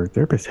your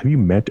therapist, have you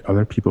met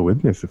other people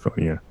with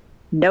misophonia?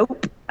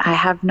 Nope, I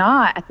have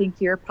not. I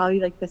think you're probably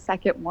like the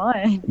second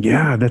one.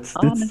 Yeah, that's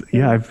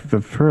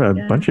I've heard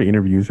a bunch of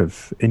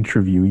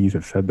interviewees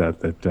have said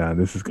that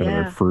this is kind of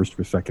their first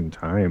or second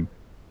time.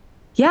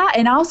 Yeah,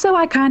 and also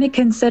I kind of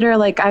consider,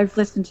 like, I've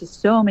listened to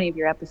so many of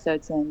your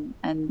episodes and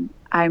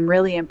I'm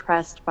really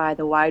impressed by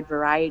the wide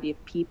variety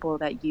of people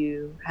that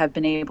you have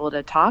been able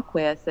to talk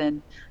with.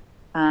 And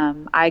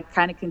I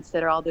kind of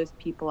consider all those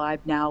people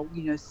I've now,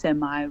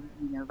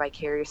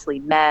 vicariously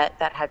met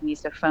that have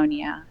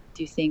misophonia.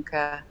 Do you think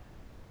I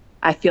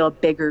feel a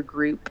bigger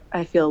group?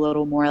 I feel a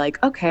little more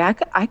like, okay, I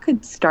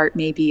could start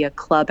maybe a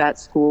club at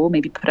school,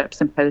 maybe put up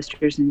some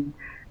posters and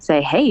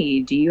say, hey,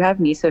 do you have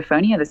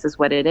misophonia? This is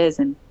what it is.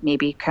 And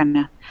maybe kind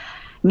of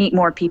meet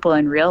more people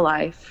in real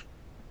life.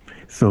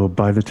 So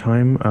by the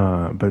time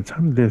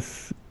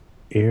this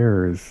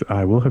airs,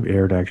 I will have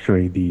aired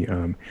actually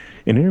an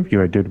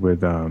interview I did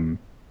with the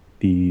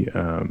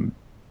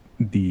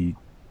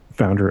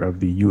founder of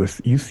the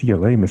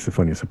UCLA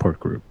Misophonia Support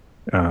Group.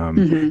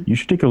 You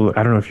should take a look.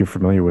 I don't know if you're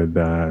familiar with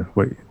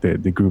what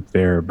the group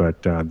there,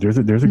 but there's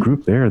a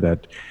group there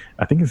that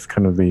I think is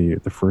kind of the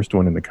first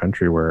one in the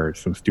country where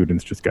some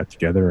students just got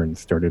together and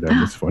started a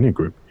misophonia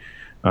group.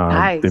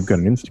 Nice. They've got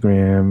an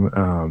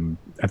Instagram.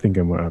 I think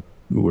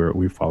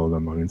we follow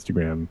them on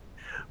Instagram.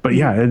 But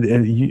yeah,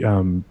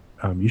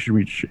 you should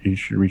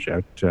reach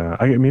out.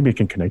 Maybe I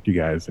can connect you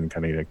guys and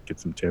kind of get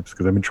some tips,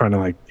 because I've been trying to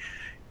like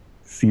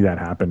see that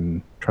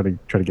happen. Try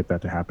to get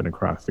that to happen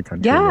across the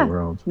country and the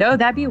world. No,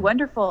 that'd be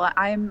wonderful.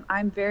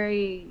 I'm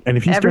very. And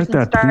if you start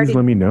that, please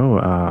let me know.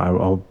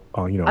 I'll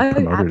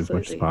promote it as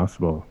much as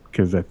possible,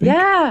 because I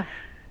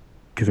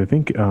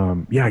think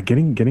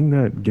getting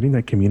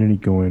that community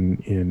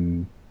going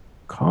in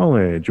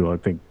college will, I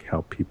think,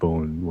 help people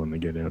when they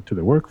get out to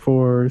the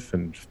workforce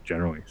and just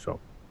generally. So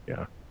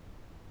yeah.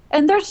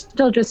 And there's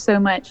still just so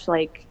much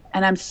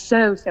and I'm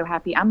so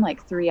happy. I'm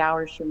like 3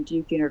 hours from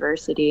Duke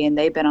University, and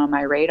they've been on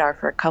my radar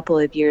for a couple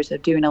of years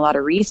of doing a lot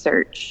of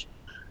research.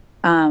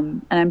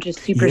 And I'm just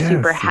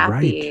super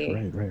happy.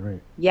 Right.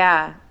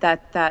 Yeah,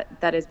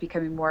 that is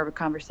becoming more of a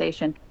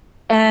conversation.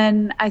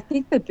 And I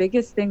think the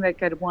biggest thing that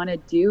I'd want to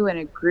do in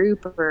a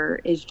group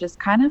is just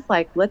kind of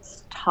like,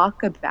 let's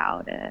talk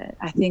about it.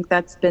 I think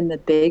that's been the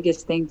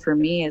biggest thing for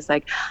me, is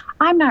like,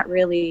 I'm not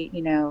really,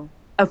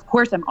 of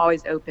course, I'm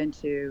always open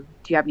to,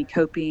 do you have any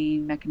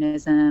coping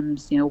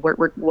mechanisms?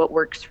 What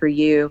works for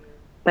you?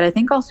 But I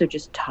think also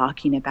just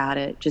talking about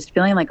it, just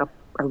feeling like a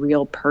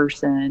real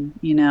person,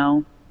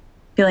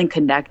 feeling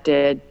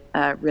connected,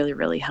 really,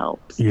 really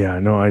helps. Yeah,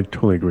 no, I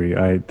totally agree.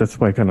 That's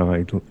why I kind of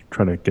like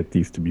try to get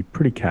these to be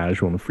pretty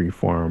casual and free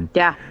form.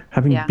 Yeah.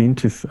 Having been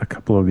to a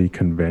couple of the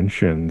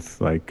conventions,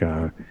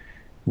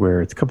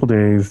 where it's a couple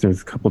days,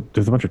 there's a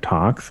bunch of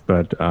talks,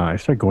 but I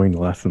start going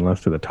less and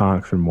less to the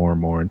talks and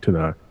more into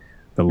the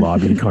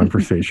lobby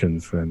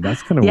conversations, and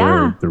that's kind of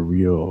where the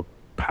real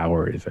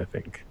power is, I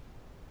think.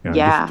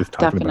 Just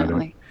talking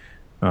definitely.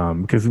 About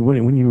it. Because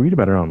when you read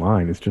about it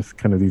online, it's just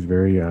kind of these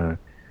very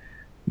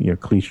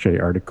cliche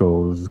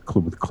articles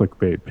with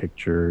clickbait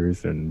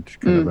pictures and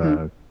kind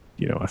of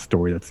a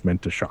story that's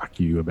meant to shock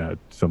you about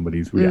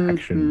somebody's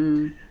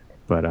reaction.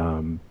 But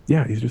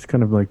it's just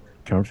kind of like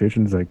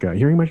conversations, like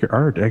hearing about your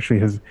art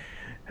actually has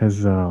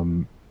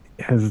the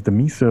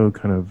miso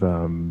kind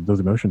of those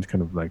emotions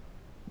kind of like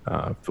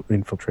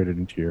infiltrated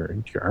into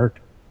your art.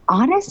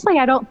 Honestly,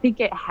 I don't think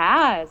it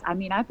has. I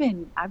mean,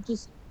 I've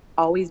just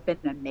always been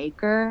a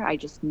maker. I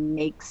just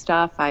make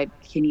stuff. I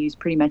can use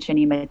pretty much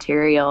any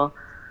material.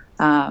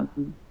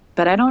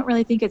 But I don't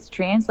really think it's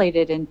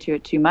translated into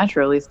it too much,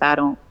 or at least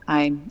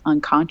I'm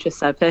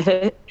unconscious of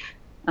it.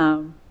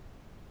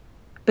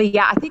 But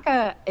yeah, I think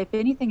if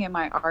anything in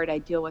my art, I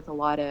deal with a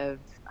lot of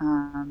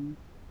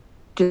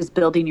just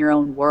building your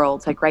own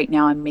worlds. Like right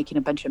now, I'm making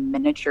a bunch of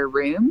miniature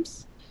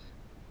rooms,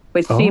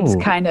 which seems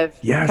kind of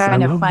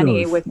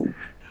funny. Those.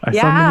 I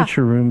saw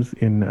miniature rooms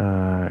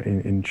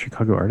in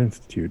Chicago Art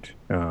Institute.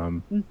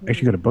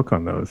 Actually got a book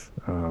on those.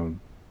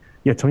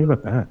 Tell me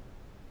about that.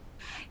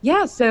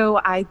 Yeah, so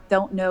I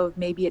don't know,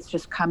 maybe it's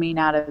just coming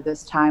out of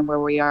this time where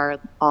we are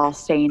all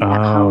staying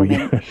at home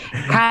and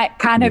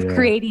kind of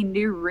creating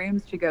new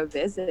rooms to go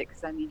visit,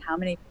 because I mean, how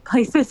many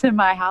places in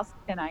my house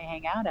can I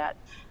hang out at?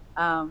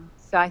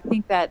 So I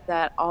think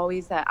that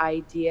always that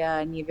idea,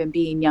 and even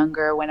being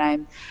younger when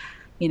I'm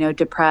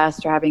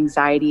depressed or have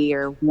anxiety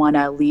or want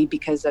to leave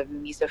because of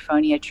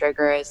misophonia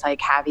trigger, is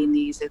like having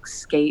these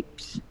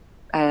escaped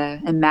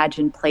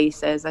imagined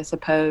places, I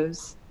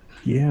suppose.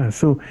 Yeah,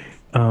 so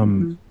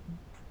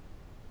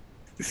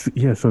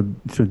so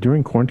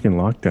during quarantine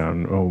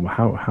lockdown,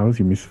 how's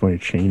your misophonia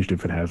changed,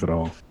 if it has at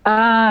all?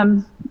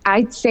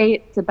 I'd say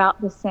it's about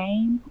the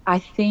same. I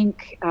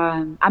think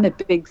I'm a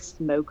big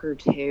smoker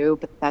too,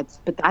 but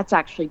that's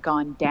actually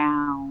gone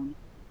down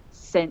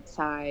since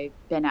I've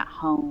been at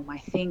home. I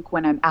think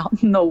when I'm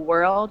out in the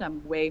world,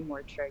 I'm way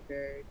more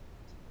triggered.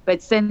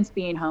 But since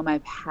being home,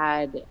 I've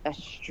had a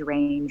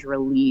strange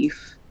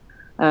relief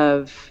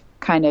of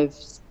kind of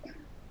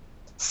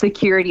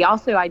security.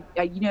 Also,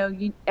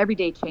 every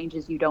day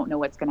changes. You don't know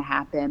what's going to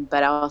happen,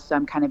 but also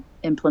I'm kind of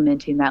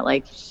implementing that,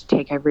 like, just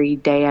take every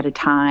day at a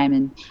time.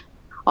 And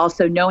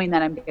also knowing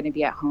that I'm going to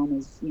be at home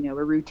is, a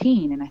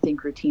routine. And I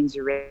think routines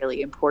are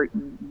really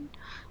important,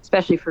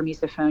 especially for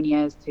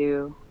misophonias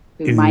who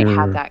might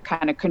have that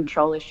kind of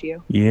control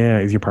issue. Yeah.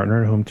 Is your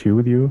partner at home too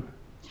with you?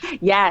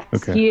 Yes,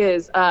 okay. He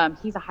is.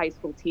 He's a high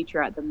school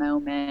teacher at the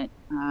moment.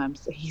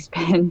 So he's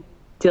been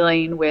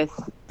dealing with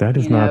that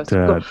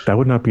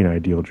would not be an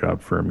ideal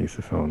job for a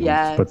misophone.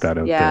 Let's put that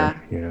out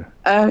there.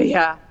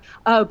 Yeah.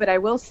 But I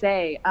will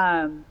say,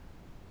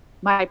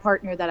 my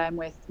partner that I'm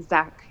with,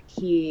 Zach,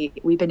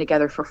 we've been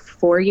together for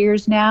 4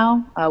 years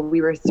now.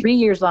 We were 3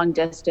 years long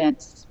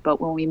distance,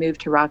 but when we moved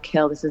to Rock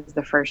Hill, this is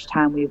the first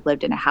time we've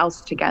lived in a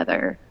house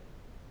together.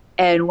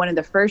 And one of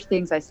the first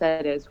things I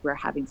said is, we're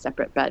having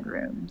separate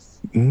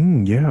bedrooms.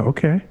 Yeah.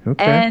 Okay.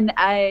 And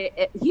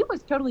he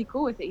was totally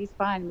cool with it. He's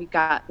fine. We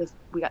got the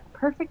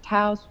perfect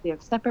house. We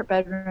have separate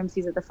bedrooms.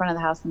 He's at the front of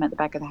the house. I'm at the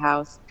back of the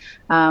house.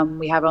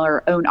 We have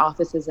our own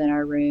offices in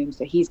our room.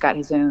 So he's got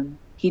his own,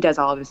 he does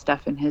all of his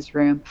stuff in his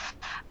room.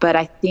 But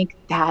I think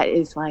that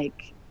is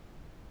like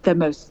the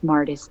most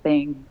smartest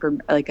thing for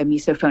like a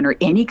misophone or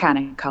any kind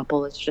of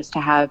couple, is just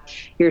to have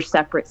your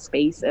separate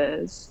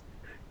spaces.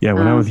 Yeah,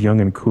 when I was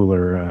young and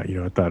cooler, I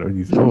thought of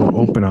these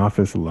open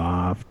office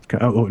loft,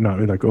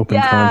 not like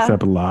open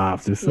concept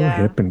lofts. They're so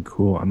hip and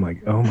cool. I'm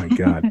like, oh my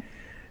god,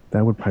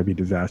 that would probably be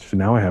disastrous.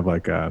 Now I have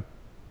like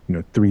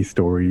 3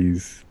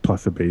 stories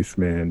plus a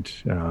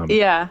basement.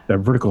 That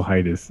vertical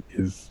height is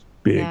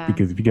big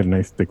because if you get a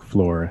nice thick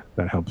floor,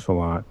 that helps a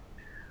lot.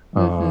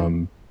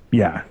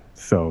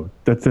 So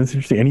that's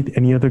interesting.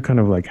 Any other kind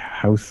of like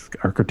house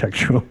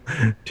architectural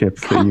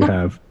tips that you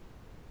have?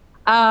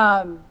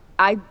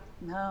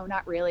 No,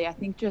 not really. I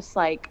think just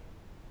like,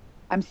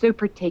 I'm so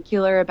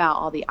particular about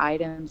all the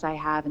items I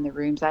have and the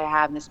rooms I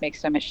have. And this makes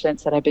so much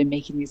sense that I've been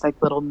making these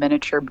like little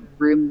miniature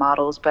room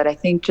models. But I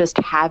think just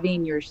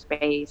having your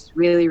space,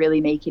 really, really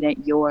making it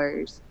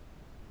yours,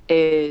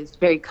 is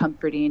very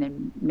comforting,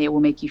 and it will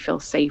make you feel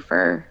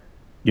safer.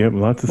 Yep,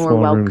 lots of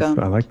small rooms.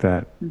 I like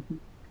that.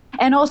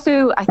 And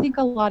also, I think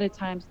a lot of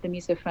times the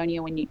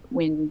misophonia,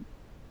 when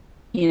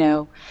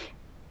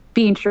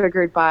being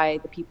triggered by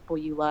the people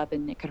you love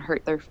and it could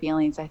hurt their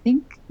feelings, I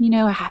think,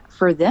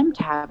 for them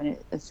to have an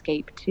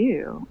escape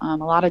too. A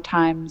lot of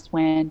times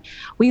when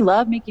we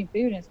love making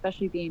food, and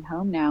especially being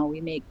home now,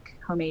 we make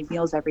homemade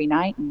meals every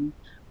night and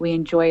we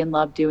enjoy and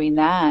love doing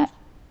that.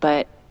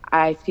 But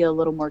I feel a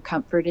little more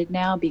comforted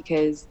now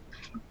because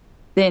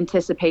the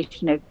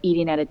anticipation of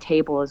eating at a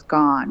table is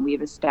gone.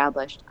 We've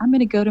established, I'm going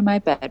to go to my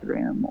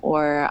bedroom,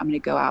 or I'm going to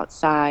go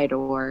outside,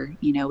 or,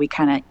 we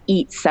kind of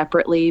eat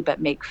separately but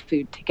make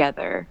food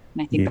together.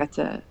 And I think that's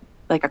a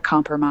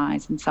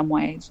compromise in some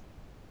ways.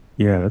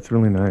 Yeah, that's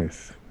really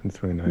nice.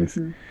 That's really nice.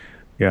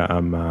 Yeah, I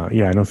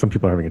know some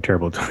people are having a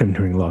terrible time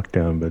during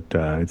lockdown, but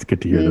it's good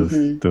to hear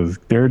those.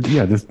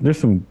 There's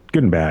some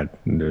good and bad.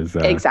 And there's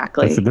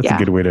exactly. That's a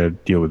good way to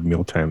deal with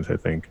meal times, I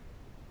think.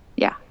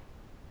 Yeah.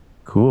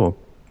 Cool.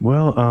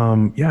 Well,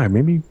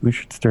 maybe we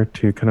should start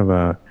to kind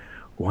of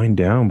wind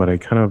down, but I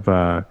kind of,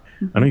 I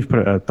know you've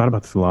thought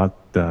about this a lot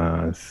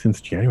since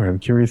January. I'm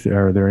curious,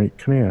 are there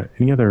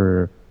any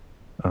other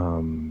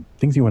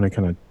things you want to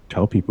kind of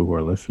tell people who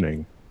are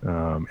listening?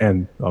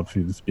 And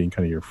obviously this being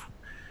kind of your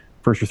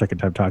first or second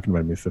time talking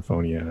about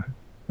misophonia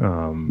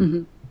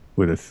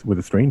with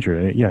a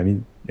stranger. Yeah,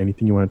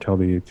 anything you want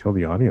to tell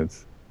the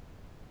audience?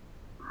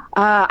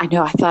 I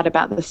know I thought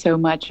about this so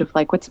much of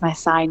like, what's my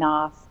sign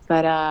off,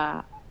 but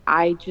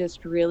I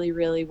just really,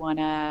 really want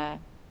to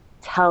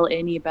tell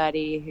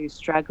anybody who's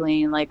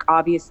struggling, like,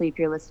 obviously, if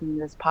you're listening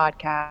to this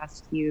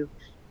podcast, you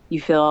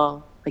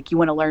feel like you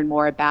want to learn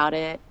more about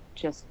it,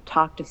 just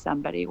talk to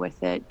somebody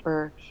with it,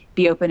 or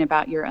be open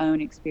about your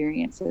own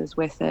experiences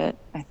with it.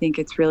 I think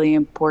it's really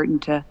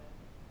important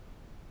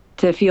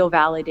to feel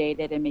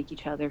validated and make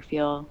each other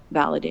feel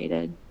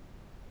validated.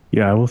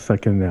 Yeah, I will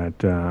second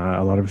that.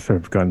 A lot of us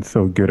have gotten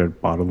so good at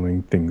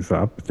bottling things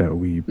up that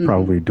we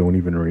probably don't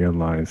even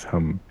realize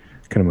how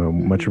kind of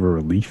much of a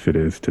relief it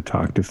is to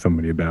talk to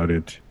somebody about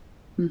it.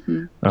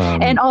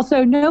 And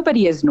also,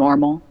 nobody is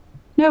normal.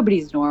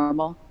 Nobody's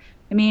normal.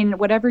 I mean,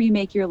 whatever you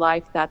make your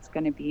life, that's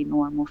going to be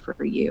normal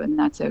for you, and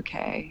that's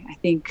okay. I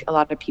think a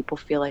lot of people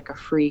feel like a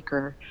freak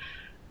or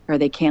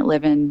they can't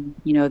live in,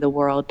 the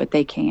world, but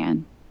they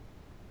can.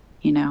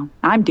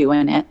 I'm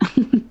doing it.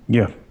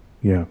 Yeah.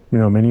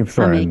 Many of us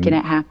are making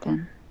it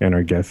happen. And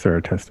our guests are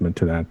a testament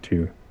to that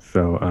too.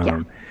 So,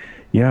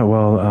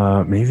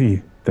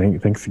 Maisy,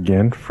 thanks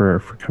again for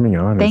coming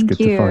on. It's good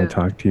to finally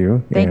talk to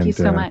you. Thank you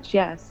so much.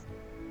 Yes.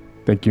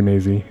 Thank you,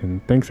 Maisy.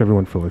 And thanks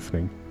everyone for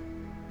listening.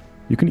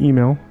 You can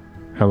email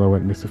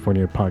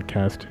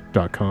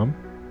hello@misophoniapodcast.com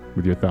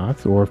with your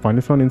thoughts, or find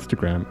us on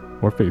Instagram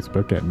or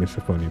Facebook at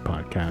Misophonia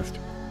Podcast.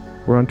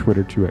 We're on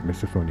Twitter too at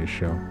Misophonia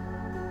Show.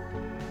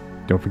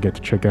 Don't forget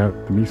to check out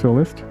the Miso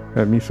List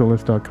at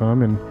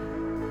misolist.com, and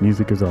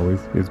music, as always,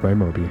 is by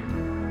Moby.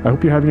 I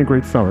hope you're having a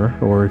great summer,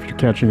 or if you're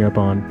catching up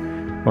on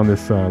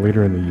this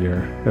later in the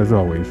year. As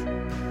always,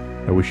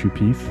 I wish you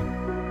peace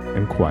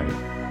and quiet.